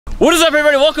What is up,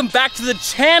 everybody? Welcome back to the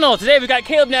channel. Today we got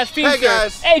Caleb Nash Feemster, hey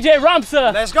guys. AJ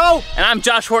Ramsa. Let's go. And I'm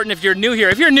Josh Horton. If you're new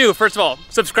here, first of all,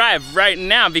 subscribe right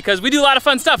now because we do a lot of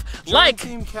fun stuff. Join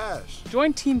Team Cash.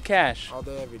 Join Team Cash. All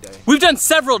day, every day. We've done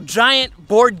several giant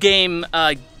board game,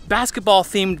 basketball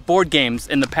themed board games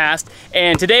in the past,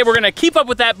 and today we're gonna keep up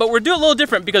with that, but we're doing a little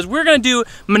different because we're gonna do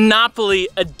Monopoly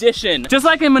Edition. Just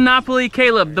like in Monopoly,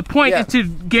 Caleb, the point is to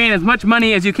gain as much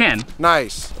money as you can.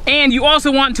 Nice. And you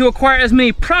also want to acquire as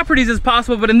many properties as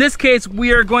possible, but in this case,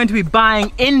 we are going to be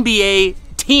buying NBA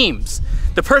teams.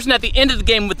 The person at the end of the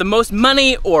game with the most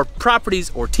money or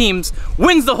properties or teams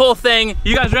wins the whole thing.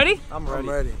 You guys ready? I'm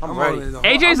ready. I'm ready.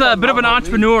 AJ's a bit of an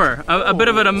entrepreneur, a bit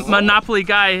of a Monopoly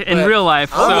guy in real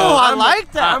life. Oh, so I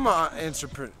like that. I'm an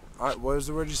entrepreneur. What was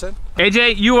the word you said?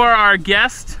 AJ, you are our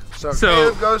guest. So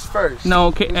Caleb goes first. No,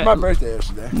 it was my birthday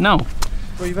yesterday. No.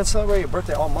 Well, you've been celebrating your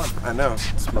birthday all month. I know.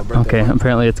 It's my birthday. Okay,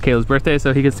 apparently it's Caleb's birthday,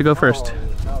 so he gets to go first.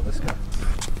 No, this guy.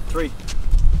 3.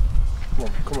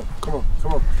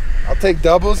 Come on. I'll take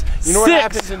doubles. You know what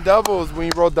happens in doubles when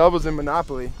you roll doubles in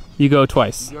Monopoly? You go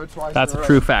twice. You go twice. That's a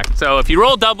true fact. So if you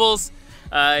roll doubles,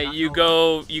 you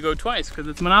go twice because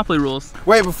it's Monopoly rules.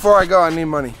 Wait, before I go, I need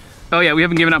money. Oh yeah, we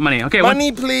haven't given up money. Okay.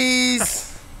 Money,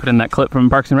 please. Put in that clip from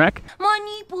Parks and Rec.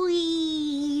 Money,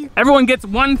 please. Everyone gets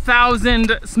 1,000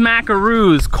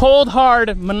 smackaroos. Cold,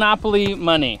 hard Monopoly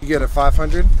money. You get a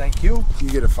 500. Thank you. You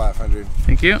get a 500.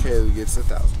 Thank you. Caleb gets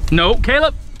 1,000. No,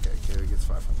 Caleb. Okay, Caleb gets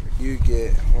 500. You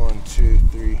get 1, 2,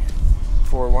 3,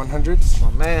 4 100s.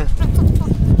 My man.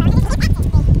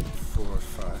 4,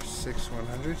 5, 6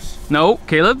 100s. No,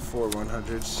 Caleb. 4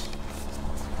 100s.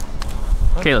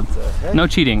 Caleb, no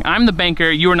cheating. I'm the banker,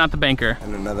 you are not the banker.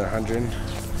 And another 100. And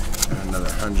another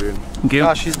 100. Thank you.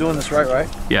 Gosh, she's doing this right?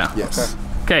 Yeah. Yes.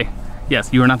 Okay.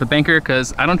 Yes, you are not the banker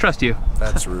because I don't trust you.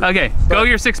 That's rude. Okay, go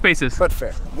your 6 spaces. But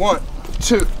fair. 1,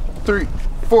 2, 3,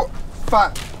 4,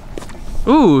 5.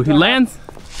 Ooh, he lands.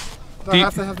 Do I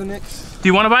have to have the Knicks? Do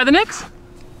you want to buy the Knicks?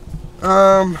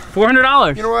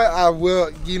 $400. You know what? I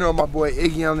will. You know my boy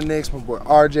Iggy on the Knicks, my boy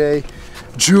RJ,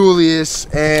 Julius,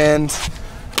 and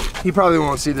he probably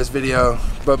won't see this video,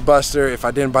 but Buster, if I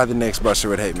didn't buy the Knicks, Buster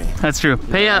would hate me. That's true.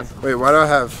 Pay up. Wait, why do I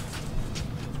have?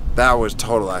 That was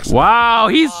total accident. Wow,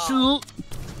 he's.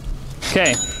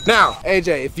 Okay. Now,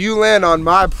 AJ, if you land on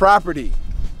my property,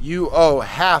 you owe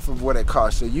half of what it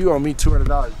costs. So you owe me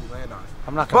 $200 if you land on it.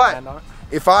 I'm not gonna land on it.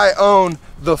 If I own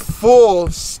the full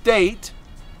state,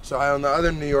 so I own the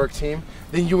other New York team,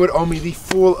 then you would owe me the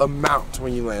full amount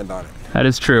when you land on it. That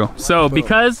is true. So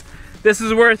because this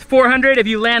is worth 400, if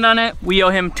you land on it, we owe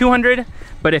him 200.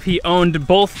 But if he owned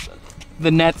both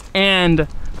the Nets and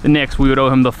the Knicks, we would owe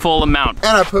him the full amount.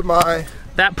 And I put my...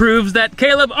 That proves that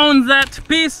Caleb owns that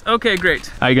piece. Okay,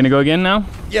 great. Are you gonna go again now?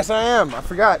 Yes, I am. I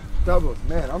forgot. Doubles.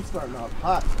 Man, I'm starting off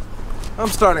hot. I'm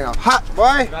starting off hot, boy.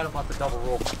 I forgot about the double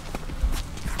roll.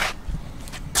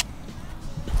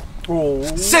 Oh.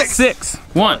 6.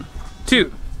 1,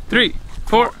 2, 3,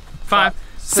 4, 5,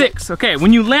 6. Okay,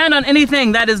 when you land on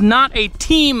anything that is not a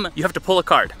team, you have to pull a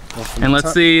card. And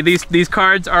let's see, these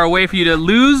cards are a way for you to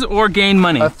lose or gain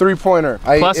money. A 3-pointer.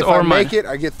 Plus if or I minus. make it,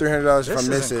 I get $300. If I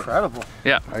miss it, incredible.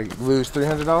 Yeah. I lose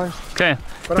 $300. Okay.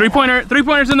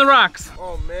 Three-pointers in the rocks.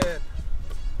 Oh man.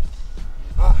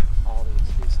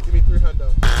 Give me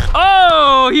 $300.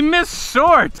 Oh, he missed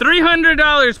short.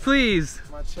 $300, please.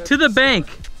 To the bank.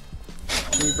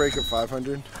 Can you break up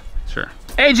 500? Sure.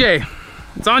 AJ,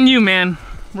 it's on you, man.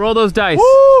 Roll those dice.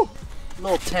 Woo!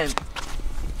 Little 10.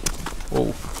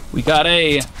 Whoa. We got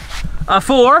a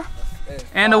 4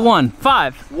 and a 1.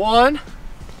 5. 1,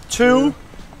 2,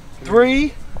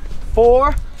 3,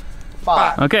 4,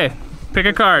 5. Okay, pick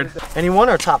a card. Anyone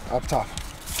or top? Up top.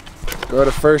 Go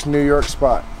to first New York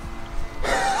spot.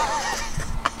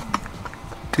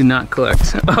 Do not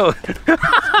collect. Oh.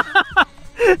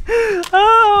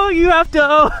 Oh, you have to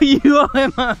owe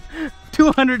him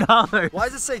 $200. Why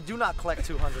does it say do not collect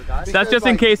 200, guys? That's just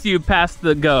in case you pass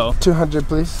the go. 200,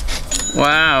 please.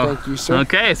 Wow. Thank you, sir.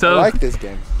 Okay, so I like this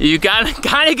game. You gotta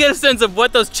kind of get a sense of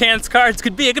what those chance cards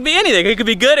could be. It could be anything. It could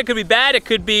be good, it could be bad, it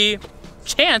could be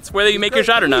chance whether you make your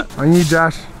shot or not. On you,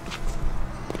 Josh.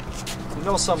 You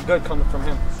know something good coming from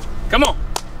him. Come on.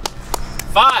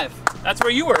 5. That's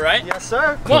where you were, right? Yes,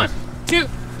 sir. 1, 2,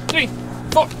 3,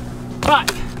 4, 5.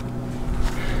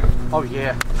 Oh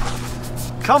yeah.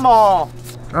 Come on.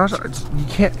 Josh, you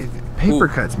can't. Paper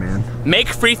cuts, man. Make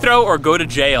free throw or go to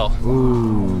jail.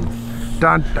 Ooh.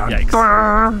 Dun, dun, Yikes.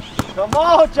 dun. Come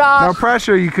on, Josh. No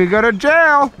pressure. You could go to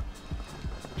jail.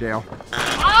 Jail.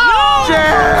 Oh!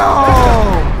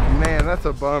 Jail! Man, that's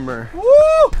a bummer.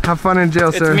 Woo! Have fun in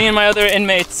jail, sir. It's me and my other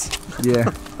inmates.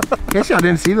 Yeah. Guess y'all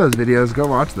didn't see those videos. Go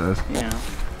watch those. Yeah.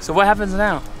 So what happens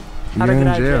now? How You're to in get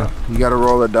out of jail. You gotta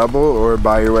roll a double or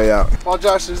buy your way out. While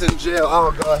Josh is in jail,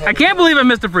 I'll go ahead. I can't believe I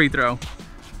missed a free throw.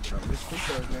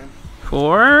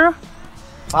 4,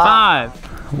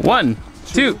 5. 1,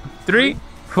 2, 3,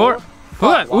 4.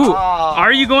 What? Ooh.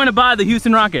 Are you going to buy the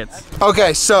Houston Rockets?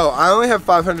 Okay, so I only have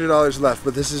 $500 left,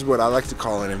 but this is what I like to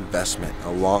call an investment,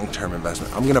 a long-term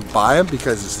investment. I'm gonna buy them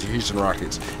because it's the Houston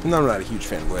Rockets. And I'm not a huge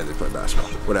fan of the way they play basketball,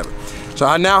 whatever. So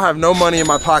I now have no money in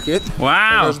my pocket.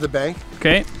 Wow. There goes the bank.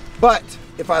 Okay. But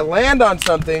if I land on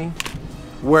something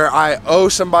where I owe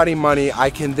somebody money,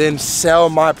 I can then sell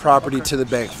my property to the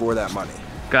bank for that money.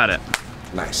 Got it.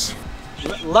 Nice.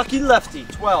 Lucky lefty,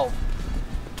 12.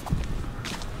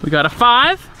 We got a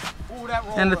 5 Ooh, that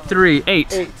roll and a up. 3.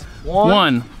 8. 8.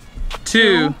 1,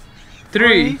 2,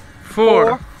 3,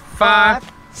 4,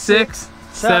 5, 6,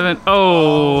 7. Right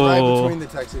Oh. between the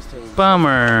Texas teams.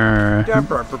 Bummer.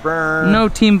 No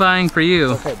team buying for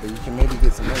you. Okay, but you can maybe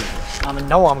get some money. I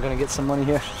know I'm gonna get some money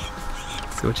here.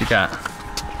 Let's see what you got.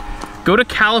 Go to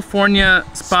California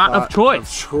spot of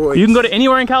choice. choice. You can go to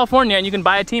anywhere in California and you can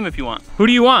buy a team if you want. Who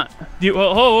do you want?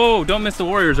 Oh, don't miss the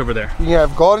Warriors over there. You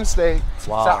have Golden State.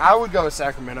 Wow. So I would go with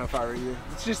Sacramento if I were you.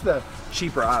 It's just the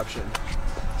cheaper option.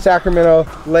 Sacramento,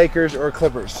 Lakers, or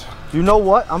Clippers. You know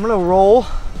what? I'm gonna roll.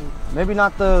 Maybe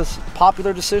not the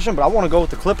popular decision, but I want to go with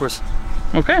the Clippers.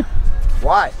 Okay.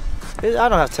 Why? I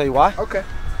don't have to tell you why. Okay.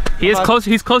 He is close.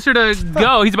 He's closer to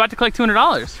go. He's about to collect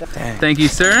 $200. Dang. Thank you,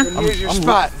 sir. And here's your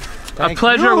spot. A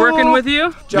pleasure working with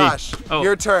you. Josh, Oh.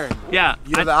 your turn. Yeah.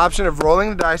 You have the option of rolling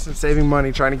the dice and saving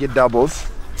money trying to get doubles,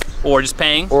 Or just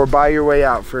paying. or buy your way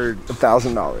out for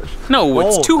 $1,000. No,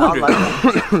 it's Oh, 200. not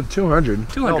like that. 200.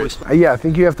 200. Yeah, I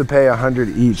think you have to pay 100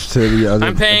 each to the other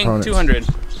I'm paying opponents. 200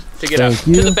 to get Thank up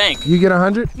you. to the bank. You get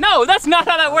 100? No, that's not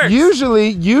how that works.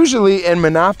 Usually in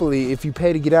Monopoly, if you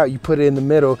pay to get out, you put it in the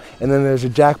middle, and then there's a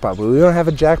jackpot. But we don't have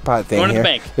a jackpot thing Going to the here.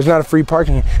 bank. There's not a free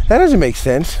parking here. That doesn't make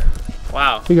sense.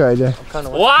 Wow. Here you go,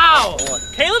 AJ. Wow.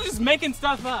 Caleb's just making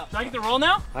stuff up. Do I get the roll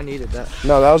now? I needed that.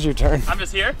 No, that was your turn. I'm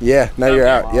just here. Yeah, now you're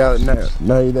Okay. out. Yeah,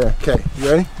 now you're there. Okay, you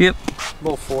ready? Yep.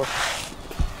 Little 4.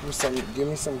 Give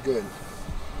me some good.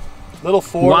 Little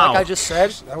 4, Wow. like I just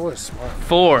said. That was smart.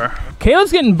 4.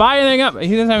 Caleb's getting buy anything up.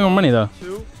 He doesn't have more money though.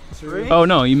 2, 3. Oh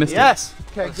no, you missed Yes.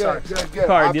 Okay, sorry. good.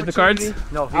 Card. Do you have the cards? Opportunity-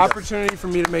 No, he Opportunity for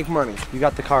me to make money. you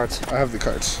got the cards. I have the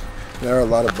cards. There are a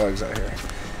lot of bugs out here.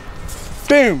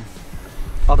 Boom!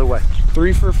 Other way.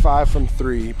 3 for 5 from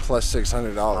 3 plus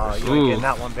 $600. You ain't Ooh. getting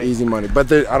that one, baby. Easy money,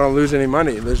 but I don't lose any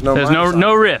money. There's no. There's minus on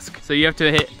no it. risk. So you have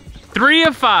to hit 3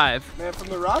 of 5. Man, from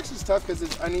the rocks is tough because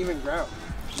it's uneven ground.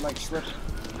 I'm like slipping.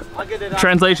 I'll get it out.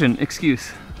 Translation,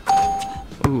 excuse.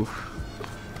 Ooh.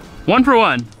 1 for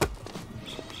 1.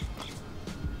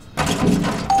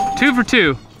 2 for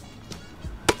 2.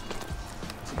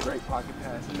 It's a great pocket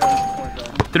pass. You know it's a point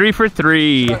guard. 3 for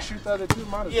 3. Shoot the other two,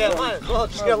 might as Yeah, well. might as well.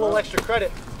 Just get a little extra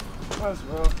credit. Might as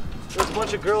well. There's a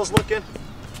bunch of girls looking.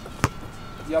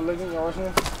 Y'all looking? Y'all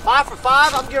watching? 5 for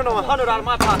 5. I'm giving them 100 out of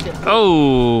my pocket.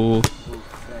 Oh.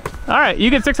 All right, you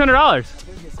get $600.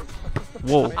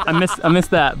 Whoa, I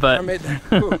missed that, I but made that.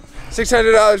 Ooh.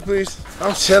 $600, please.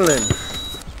 I'm chilling.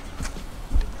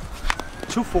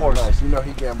 2 4s. Nice. You know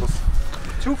he gambles.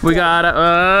 2 4s. we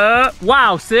got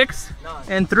wow, 6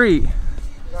 and 3.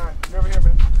 Nah, you're over here,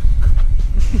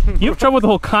 man. You have trouble with the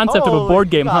whole concept of a board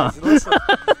game, huh? Listen,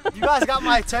 you guys got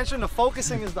my attention. The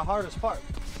focusing is the hardest part.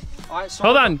 All right, so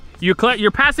Hold on,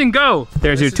 you're passing go.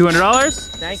 There's your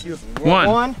 $200. Thank you.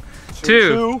 1,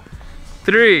 2,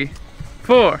 3,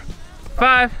 4,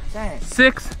 5, Dang.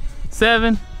 6,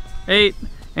 7, 8,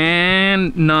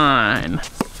 and 9.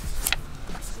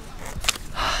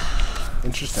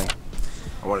 Interesting.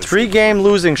 3-game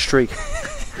losing streak.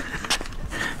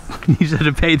 You should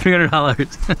have paid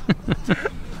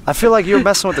 $300. I feel like you're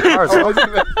messing with the cards.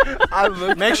 I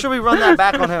looked. Make sure we run that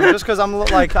back on him, just because I'm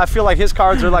like, I feel like his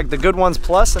cards are like the good ones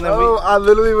plus, and then Oh, I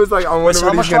literally was like, I wonder so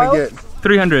what how he's much gonna do I get.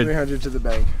 300. 300 to the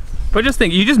bank. But just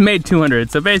think, you just made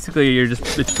 200, so basically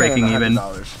it's breaking even.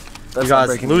 you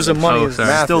guys losing money Oh, is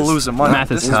sorry. still losing money.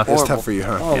 Math is This tough. It's horrible. tough for you,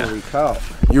 huh? Holy cow.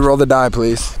 You roll the die,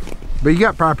 please. But you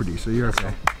got property, so you're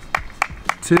okay.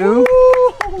 2,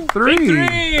 3. Big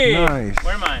 3. Nice.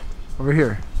 Where am I? Over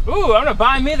here. Ooh, I'm gonna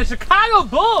buy me the Chicago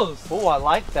Bulls. Oh, I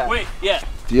like that. Wait, yeah.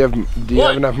 Do you have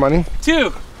 1, enough money? 2,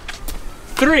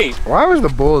 3. Why was the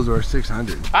Bulls worth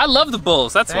 600? I love the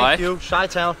Bulls, that's why. Thank you,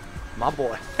 Chi-Town. My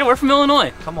boy. Hey, we're from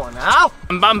Illinois. Come on now.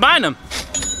 I'm buying them.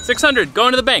 600,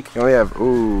 going to the bank. You only have I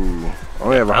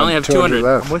only have 200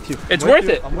 left. I'm with you. It's I'm worth with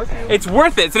you. it. I'm with you. It's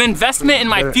worth it. It's an investment in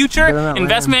my Better future, not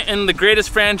investment in the greatest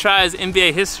franchise in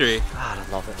NBA history. God,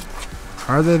 I love it.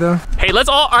 Are they though? Hey, let's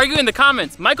all argue in the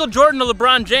comments. Michael Jordan or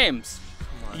LeBron James?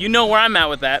 You know where I'm at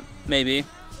with that, maybe.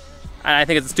 I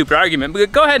think it's a stupid argument,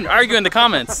 but go ahead and argue in the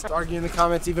comments. Argue in the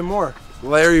comments even more.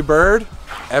 Larry Bird,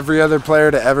 every other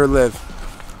player to ever live.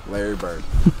 Larry Bird.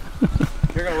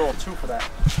 You're gonna roll 2 for that.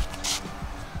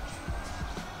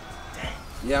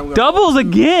 Yeah, I'm gonna Doubles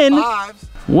again. 5s.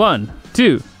 1,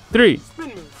 2, 3,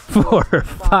 4,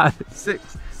 5,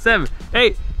 6, 7,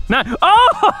 8, 9.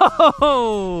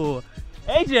 Oh!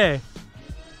 AJ,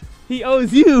 he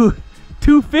owes you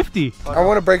 $250. I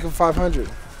want to break him 500.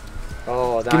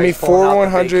 Oh, Give me 4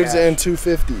 100s and 2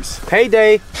 50s.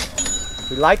 Payday.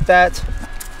 We like that.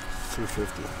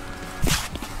 250.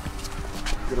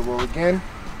 Gonna roll again.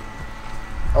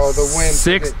 Oh, the wind.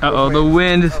 6. Uh-oh, the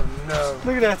wind. Oh no.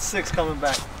 Look at that 6 coming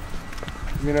back.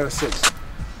 Give me another 6.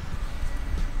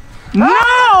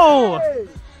 No! Hey,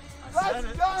 let's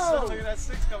go. Look at that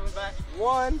 6 coming back.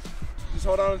 1. Just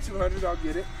hold on to 200. I'll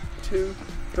get it. 2,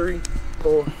 3,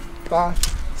 4, 5,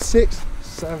 6,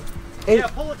 7, 8, Yeah,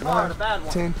 pull the card, 9, a bad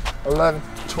one. 10, 11,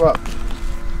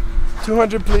 12.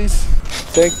 200, please.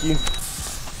 Thank you.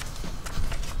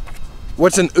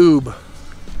 What's an oob?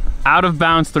 Out of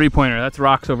bounds 3-pointer. That's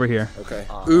rocks over here. Okay.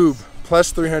 Oob.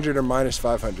 Plus 300 or minus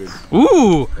 500.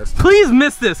 Ooh! Please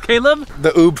miss this, Caleb.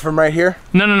 The oob from right here?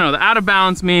 No, no, no. The out of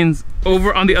bounds means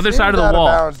over on the other side of the wall.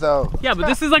 Out of bounds, though. Yeah, but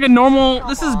this is like a normal,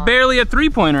 this is barely a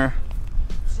 3-pointer.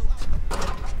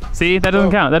 See, that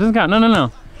doesn't count. That doesn't count. No, no,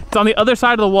 no. It's on the other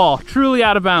side of the wall. Truly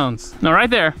out of bounds. No, right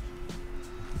there.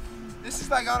 This is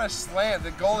like on a slant.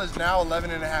 The goal is now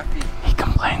 11.5 feet. He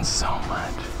complains so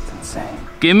much. It's insane.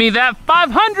 Give me that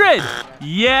 500.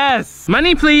 Yes.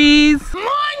 Money, please.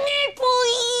 Money,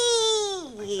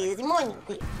 please. Money,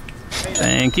 please.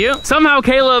 Thank you. Somehow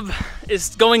Caleb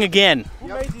is going again. Who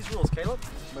made these rules, Caleb?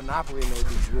 Monopoly made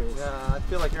these rules. Yeah, I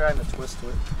feel like you're adding a twist to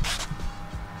it.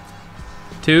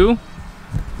 2.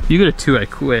 You get a 2, I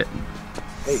quit.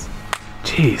 8.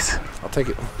 Jeez. I'll take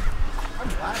it.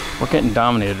 We're getting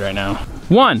dominated right now.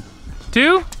 1,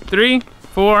 2, 3,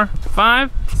 4,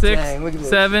 5, 6, Dang, look at this.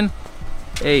 7,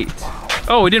 8.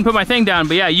 Oh, we didn't put my thing down,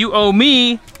 but yeah, you owe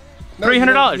me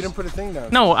 $300. You didn't put a thing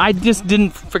down. No, I just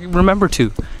didn't freaking remember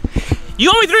to.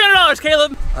 You owe me $300,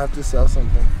 Caleb. I have to sell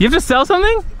something. You have to sell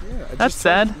something? Yeah. That's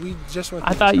sad. We just went I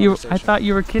through thought this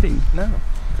you were kidding. No,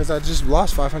 because I just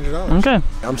lost $500. Okay.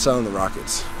 I'm selling the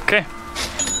Rockets. Okay.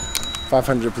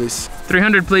 500, please.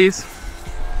 300, please.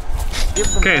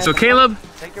 Okay, so Caleb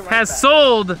has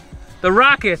sold the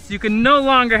Rockets. You can no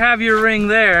longer have your ring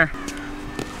there.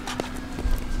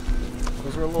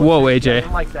 Whoa, AJ. I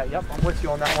didn't like that. Yep, I'm with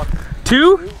you on that one.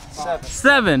 2, 7.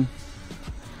 7.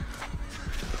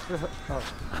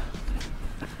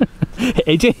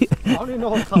 AJ I don't even know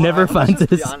what color never I am, finds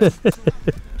let's be this.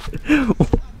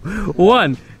 honest.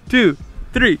 1, 2,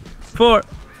 3, 4,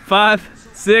 5,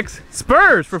 6.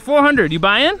 Spurs for 400. You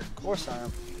buy in? Of course I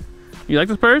am. You like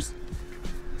the Spurs?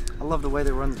 I love the way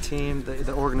they run the team,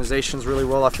 the organization's really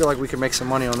well. I feel like we can make some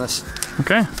money on this.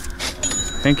 Okay.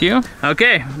 Thank you.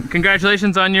 Okay,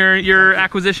 congratulations on your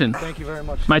acquisition. Thank you very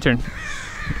much. My turn.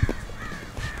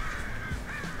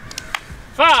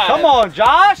 5. Come on,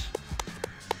 Josh!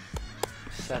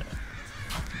 7.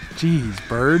 Jeez,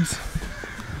 birds.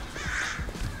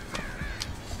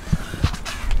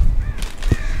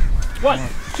 One,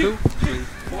 2, 3,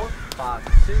 4, 5,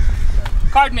 6, 7.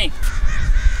 Card me.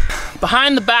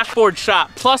 Behind the backboard shot,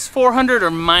 plus 400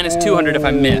 or minus 200 if I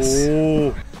miss. Oh.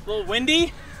 A little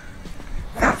windy.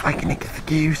 Sounds like an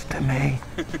excuse to me.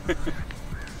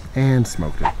 And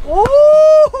smoked it.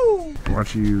 Ooh! Why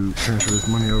don't you transfer this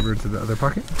money over to the other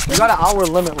pocket? You got an hour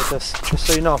limit with this, just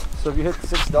so you know. So if you hit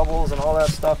 6 doubles and all that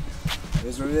stuff. It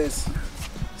is what it is.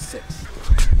 6.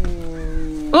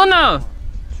 Uno,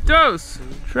 dos,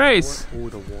 tres,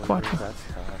 cuatro.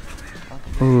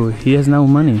 Oh, he has no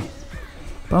money.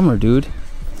 Bummer, dude.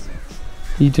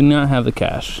 You do not have the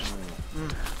cash.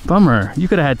 Bummer. You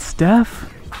could have had Steph.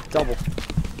 Double.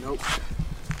 Nope.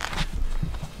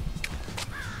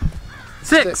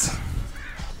 6.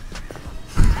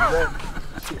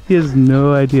 He has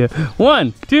no idea.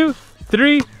 1, 2,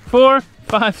 3, 4,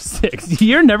 5, 6.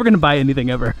 You're never gonna buy anything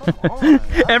ever.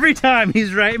 Every time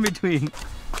he's right in between.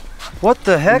 What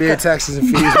the heck? NBA taxes and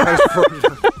fees.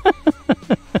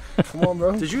 Come on,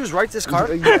 bro. Did you just write this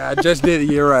card? Yeah, I just did it.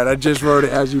 You're right. I just wrote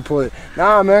it as you pulled it.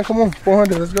 Nah, man, come on.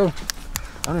 400. Let's go. I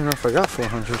don't even know if I got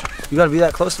 400. You gotta be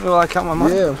that close to me while I count my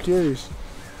money? Yeah, I'm curious.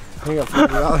 I got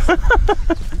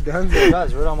 $40. Done.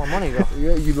 Guys, where'd all my money go?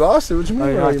 Yeah, you lost it. What you mean? Oh,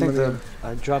 yeah, where I your think money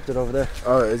I dropped it over there.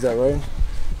 Oh, is that right?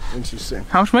 Interesting.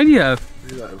 How much money do you have?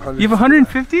 You got You have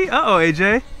 150? Uh-oh,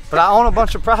 AJ. But I own a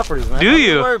bunch of properties, man. Do Nothing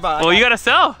you? to worry about. Well, you gotta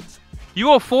sell.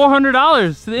 You owe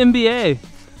 $400 to the NBA.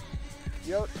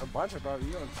 Yo, a bunch of property.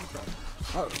 You own 2 properties.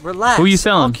 Relax. Who are you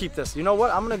selling? I'll keep this. You know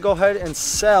what? I'm gonna go ahead and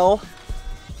sell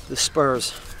the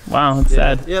Spurs. Wow, that's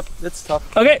sad. Yep, it's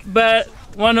tough. Okay, but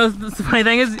one of the funny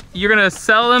thing is you're gonna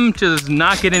sell them to just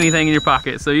not get anything in your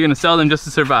pocket. So you're gonna sell them just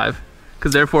to survive,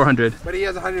 because they're 400. But he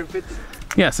has 150.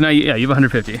 Yeah, so now you have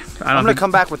 150. I'm gonna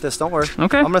come back with this. Don't worry.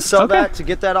 Okay. I'm gonna sell that to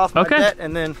get that off my debt,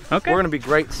 and then we're gonna be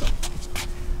great. So.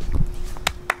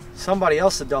 Somebody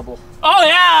else to double. Oh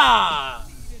yeah!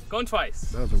 Going twice.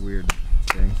 That was a weird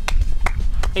thing.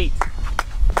 8.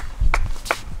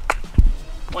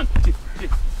 1, 2, 3,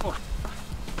 4, 5,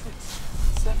 6,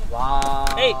 7. Wow.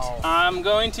 8. I'm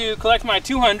going to collect my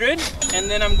 200, and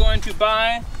then I'm going to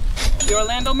buy the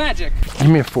Orlando Magic. Give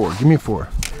me a 4. Give me a 4.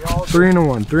 3 and a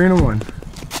 1. 3 and a 1.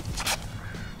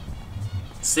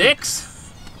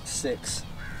 6. 6.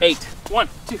 8. 1,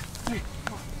 2, 3,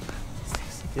 4,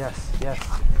 6. Yes, yes.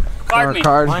 Card me.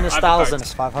 Card. Minus 1,000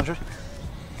 is 500.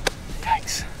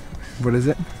 Yikes. What is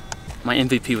it? My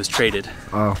MVP was traded.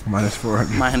 Oh, minus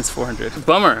 400. Minus 400.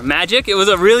 Bummer. Magic, it was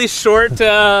a really short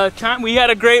time. We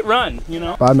had a great run, you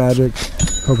know? Bye, Magic.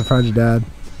 Hope I find your dad.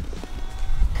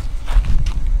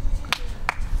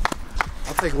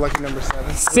 I'll take lucky number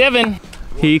 7. 7.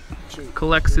 He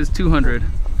collects his 200.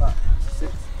 5,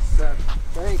 6, 7.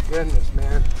 Thank goodness,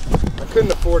 man. I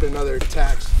couldn't afford another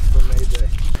tax from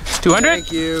AJ. 200?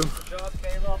 Thank you. Good job,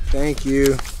 Caleb. Thank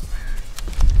you.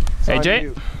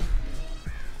 AJ?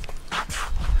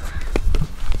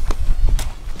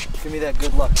 Give me that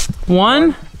good luck.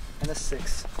 1 and a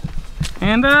 6.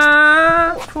 and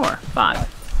 4, 5.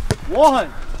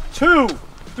 1, 2,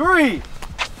 3.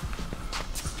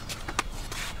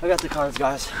 I got the cards,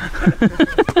 guys.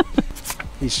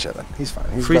 He's chilling. He's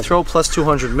fine. He's Free throw plus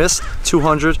 200. Miss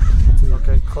 200.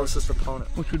 Okay, closest opponent.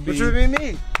 Which would be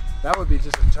me. That would be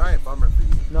just a giant bummer for you.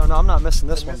 No, I'm not missing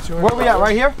this one. Where are we at?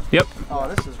 Right here? Yep. Oh,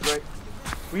 this is great.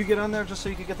 Will you get on there just so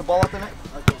you can get the ball at the net?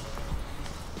 Okay.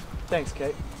 Thanks,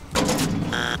 Kate.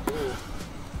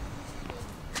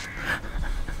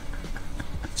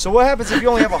 So what happens if you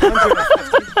only have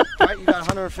 150? Right, you got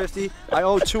 150. I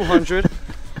owe 200.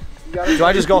 Do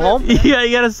I just go home? Yeah,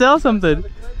 you gotta sell something.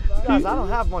 Guys, I don't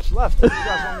have much left. You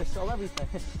guys want me to sell everything.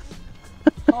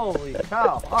 Holy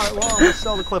cow. All right, well, let's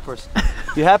sell the Clippers.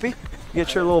 You happy? You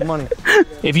get your little money.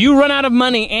 If you run out of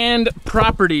money and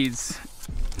properties,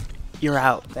 you're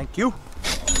out. Thank you.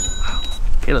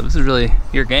 Caleb, this is really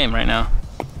your game right now.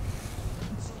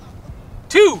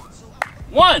 2,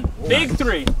 1, big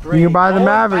 3. You can buy the Going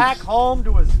Mavericks. Back home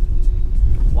to his.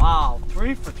 Wow,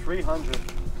 3 for 300.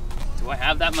 Do I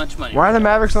have that much money? Why are the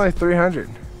Mavericks only 300?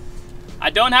 I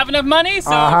don't have enough money,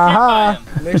 so I can't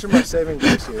buy them. Make sure my saving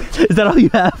goes here. Is that all you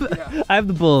have? Yeah. I have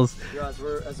the Bulls. Guys,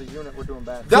 as a unit, we're doing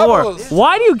bad. 4. Doubles.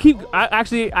 Why do you keep? I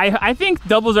think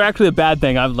doubles are actually a bad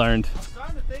thing. I've learned. I'm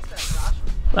starting to think that, Josh.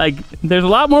 Like, there's a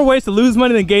lot more ways to lose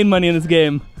money than gain money in this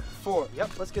game. 4.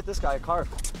 Yep, let's get this guy a card.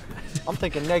 I'm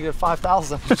thinking negative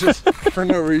 5,000. Just for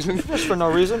no reason. Just for no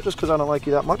reason, just because I don't like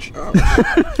you that much.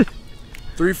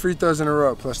 3 free throws in a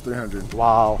row plus 300.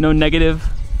 Wow. No negative.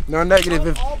 No negative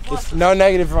if no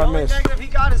negative if I miss. The only negative he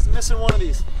got is missing one of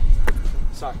these.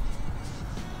 Sorry.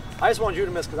 I just wanted you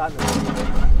to miss because I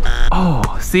missed.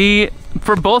 Oh, see,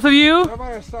 for both of you,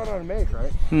 Nobody start on a make,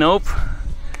 right? nope.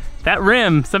 That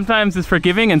rim sometimes is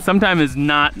forgiving and sometimes is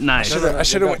not nice. I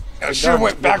should have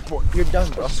went backboard. You're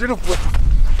done, bro. I should have went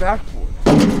backboard.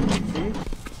 See?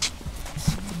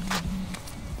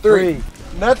 3.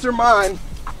 Nets are mine.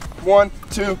 1,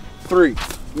 2, 3.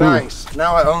 Nice.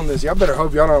 Now I own this. Y'all better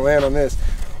hope y'all don't land on this.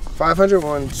 500.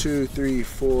 1, 2, 3,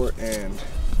 4, and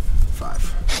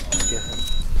 5.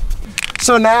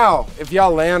 So now, if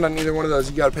y'all land on either one of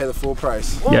those, you gotta pay the full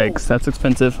price. Whoa. Yikes, that's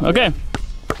expensive. Okay,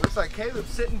 Looks like Caleb's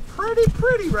sitting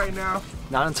pretty right now.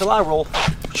 Not until I roll.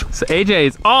 so AJ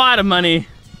is all out of money.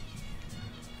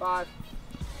 5.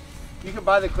 You can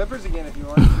buy the Clippers again if you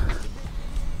want.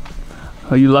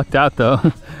 Oh, you lucked out though.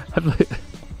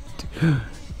 2,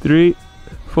 3,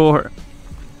 4,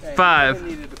 Hey, 5. you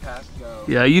needed to pass go.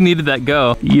 Yeah, you needed that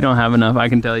go. You don't have enough, I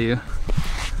can tell you.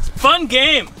 Fun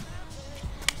game.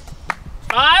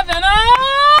 5 and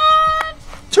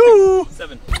 2.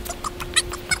 7.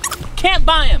 Can't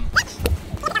buy him.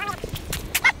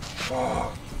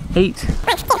 8.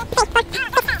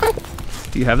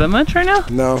 Do you have that much right now?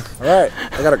 No. All right.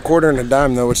 I got a quarter and a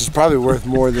dime though, which is probably worth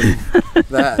more than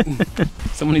that.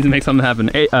 Someone needs to make something happen.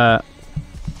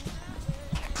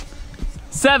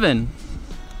 7.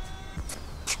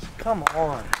 Come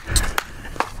on.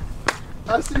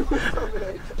 I see what's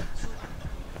coming.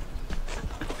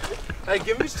 Hey,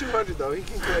 give me his 200 though. He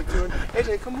can collect 200.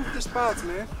 AJ, come move the spots,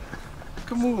 man.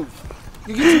 Come move.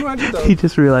 You get 200 though. He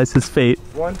just realized his fate.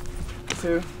 1,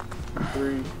 2,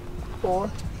 3, 4,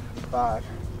 5,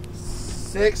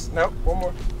 6. Nope, one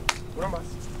more. What am I?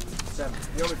 7.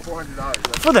 You owe me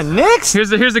 $400. For the Knicks? Here's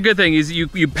the good thing is you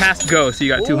passed go, so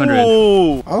you got 200.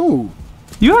 Ooh. Oh.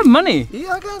 You have money.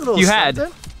 Yeah, I got a little You had.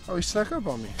 something. Oh, he snuck up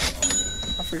on me.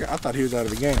 I forgot. I thought he was out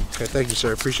of the game. Okay, thank you,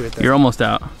 sir. Appreciate that. You're almost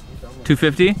out.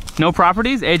 250. No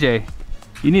properties, AJ.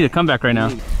 You need a comeback right now.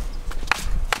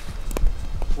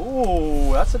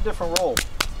 Ooh, that's a different roll.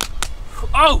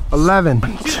 Oh. 11. 2,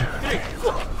 3,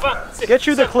 4, 5, 6, Get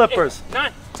you the 7, Clippers. 8,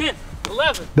 9, 10,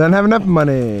 11. Doesn't have enough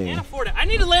money. Can't afford it. I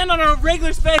need to land on a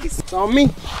regular space. It's on me.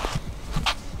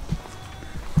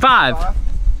 5.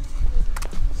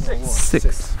 6.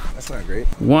 6. That's not great.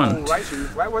 1.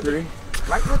 Right where 3.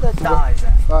 right where that die's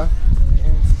at. 5.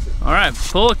 All right,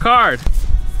 pull a card.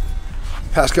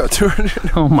 Pass go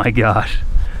 200. Oh my gosh.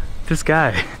 This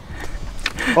guy.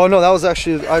 Oh no, that was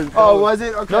actually. Oh, was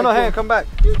it? Okay. No, cool. hey, come back.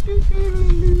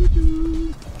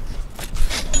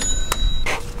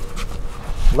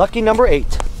 Lucky number 8.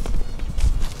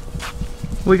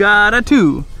 We got a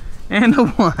 2 and a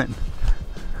 1.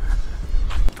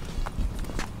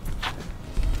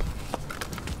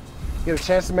 Get a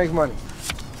chance to make money.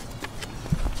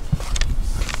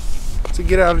 To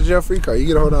get out of jail free card, you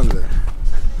gotta hold on to that.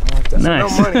 I like that.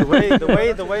 Nice. No money.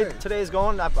 The way today's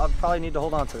going, I probably need to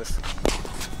hold on to this.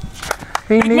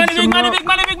 Big money, big money, big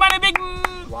money, big money, big.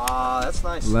 Wow, that's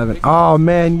nice. 11. Oh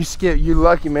man, you skipped. You're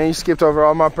lucky, man. You skipped over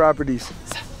all my properties.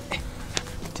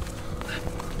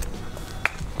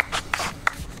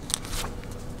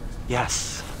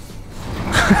 Yes.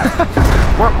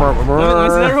 Let me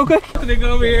see that real quick. I'm gonna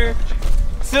go over here.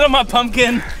 Sit on my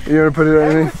pumpkin. You wanna put it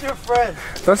on me? What's your friend?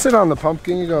 Don't sit on the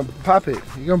pumpkin. You're gonna pop it.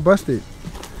 You're gonna bust it.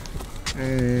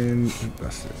 And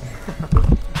bust it.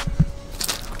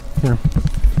 Here.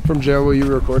 From jail, will you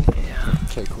record? Yeah.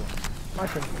 Okay, cool. My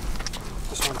friend.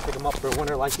 Just want to pick him up for a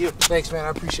winner like you. Thanks, man. I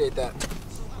appreciate that.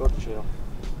 Go to jail.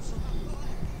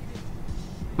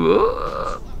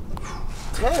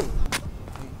 10.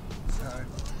 9,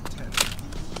 10.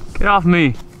 Get off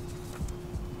me.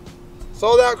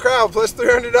 Sold out crowd plus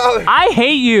 $300. I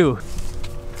hate you.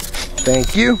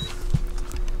 Thank you.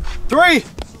 3.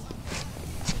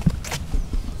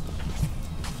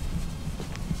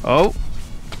 Oh.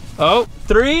 Oh.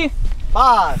 3.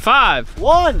 5. 5.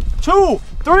 1, 2,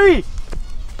 3.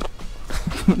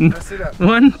 Mess it up.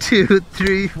 1, 2,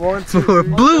 3, 1, 2, 4.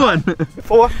 3. Blue one.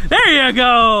 4. There you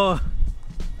go.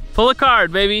 Pull a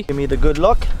card, baby. Give me the good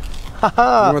luck. You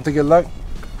want the good luck?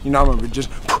 You know I'm gonna just.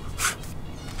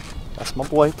 That's my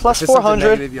boy. Plus If it's something 400.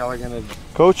 negative, y'all are gonna.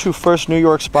 Go to first New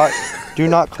York spot. Do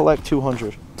not collect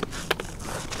 200.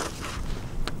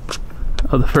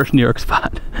 Oh, the first New York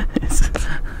spot.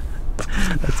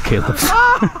 That's Caleb's.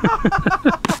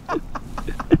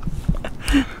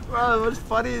 Bro, what's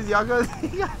funny is y'all go.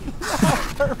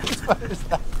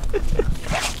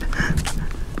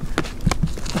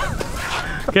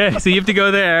 Okay, so you have to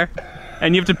go there,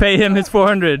 and you have to pay him his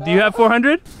 400. Do you have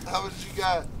 400? How much you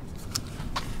got?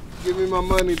 Give me my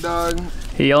money, dog.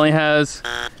 He only has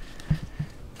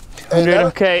Hey, 200.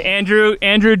 Okay,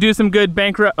 Andrew, do some good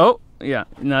bankrupt. Oh, yeah,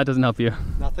 no, it doesn't help you.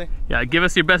 Nothing? Yeah, give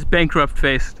us your best bankrupt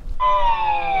face.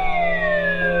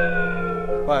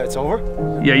 What, it's over?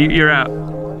 Yeah, you're out.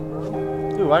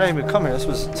 Dude, I didn't even come here. This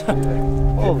was.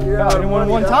 Holy You're cow, I out of didn't win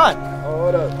money, one dog. time.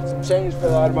 Oh, hold up. Some change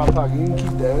fell out of my pocket. You can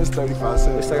keep that. It's 35 At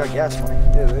cents. least I got gas money.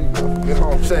 Yeah, there you go. Get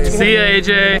home safe. See ya, AJ.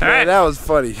 All Yeah, right, that was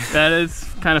funny. that is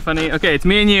kind of funny. Okay, it's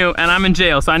me and you, and I'm in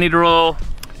jail, so I need to roll.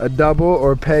 A double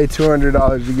or pay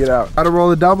 $200 to get out. Gotta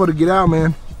roll a double to get out,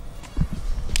 man.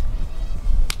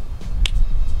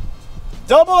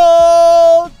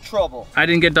 Double trouble. I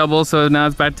didn't get double, so now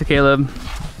it's back to Caleb.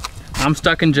 I'm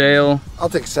stuck in jail. I'll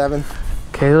take 7.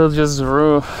 Caleb's just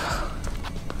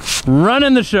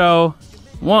running the show.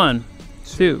 1,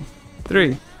 2,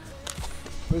 3.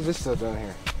 What is this still down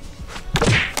here?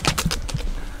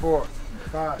 4,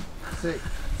 5, 6,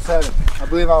 7. I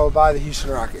believe I will buy the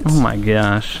Houston Rockets. Oh my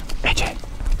gosh. AJ,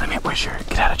 where's your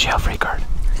get out of jail free card?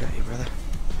 Got you, brother.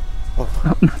 Oh,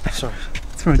 sorry.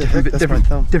 It's from a That's my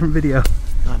thumb. different video.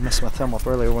 I messed my thumb up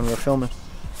earlier when we were filming.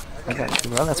 I got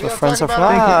you, bro. That's We what gotta friends talk are for.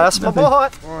 about it. Ah, that's my boy.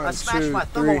 1, I smashed 2, my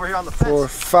thumb 3, over here on the 4,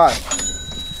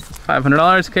 fence. 5.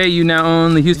 $500. Okay, you now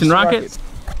own the Houston Rockets.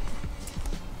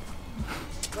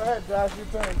 Go ahead, Josh. Your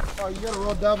turn. Oh, you gotta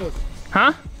roll doubles.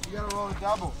 Huh? You gotta roll a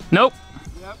double. Nope.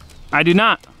 Yep. I do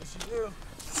not. Yes, you do.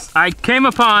 I came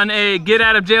upon a get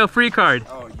out of jail free card.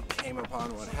 Oh, you came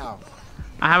upon one. How?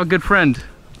 I have a good friend.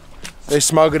 They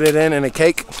smuggled it in a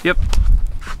cake. Yep.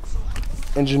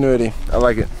 Ingenuity. I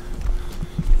like it.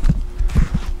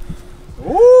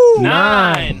 Ooh.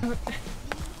 9.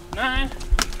 9.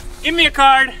 Give me a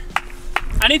card.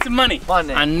 I need some money.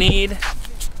 Money. I need.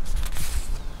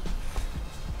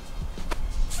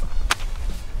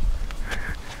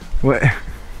 What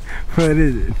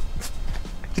is it?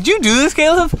 Did you do this,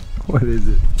 Caleb? What is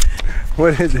it?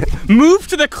 What is it? Move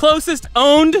to the closest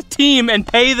owned team and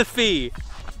pay the fee.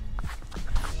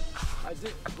 I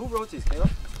did. Who wrote these, Caleb?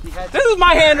 This is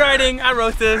my handwriting. I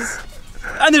wrote this.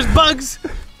 And there's bugs.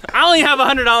 I only have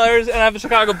 $100 and I have the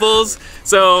Chicago Bulls.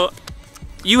 So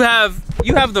you have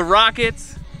the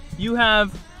Rockets. You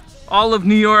have all of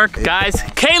New York. Guys,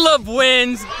 Caleb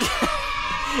wins.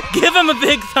 Give him a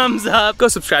big thumbs up. Go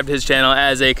subscribe to his channel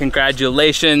as a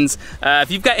congratulations.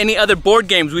 If you've got any other board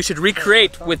games we should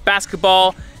recreate with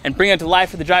basketball and bring it to life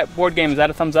for the Giant board game, is that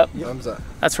a thumbs up? Thumbs up.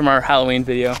 That's from our Halloween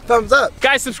video. Thumbs up.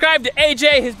 Guys, subscribe to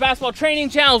AJ, his basketball training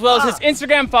channel, as well as his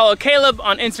Instagram. Follow Caleb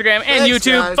on Instagram and Thanks,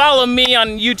 YouTube. guys. Follow me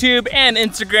on YouTube and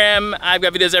Instagram. I've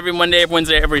got videos every Monday, every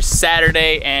Wednesday, every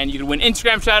Saturday, and you can win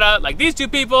Instagram shout out like these two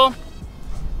people.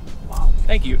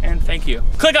 Thank you, and thank you.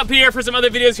 Click up here for some other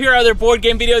videos. Here are other board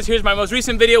game videos. Here's my most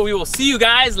recent video. We will see you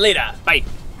guys later. Bye.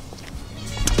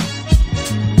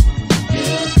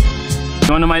 You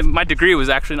wanna know my degree was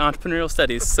actually in entrepreneurial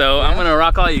studies, so I'm gonna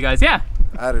rock all you guys. Yeah.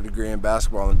 I had a degree in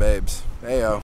basketball and babes. Heyo.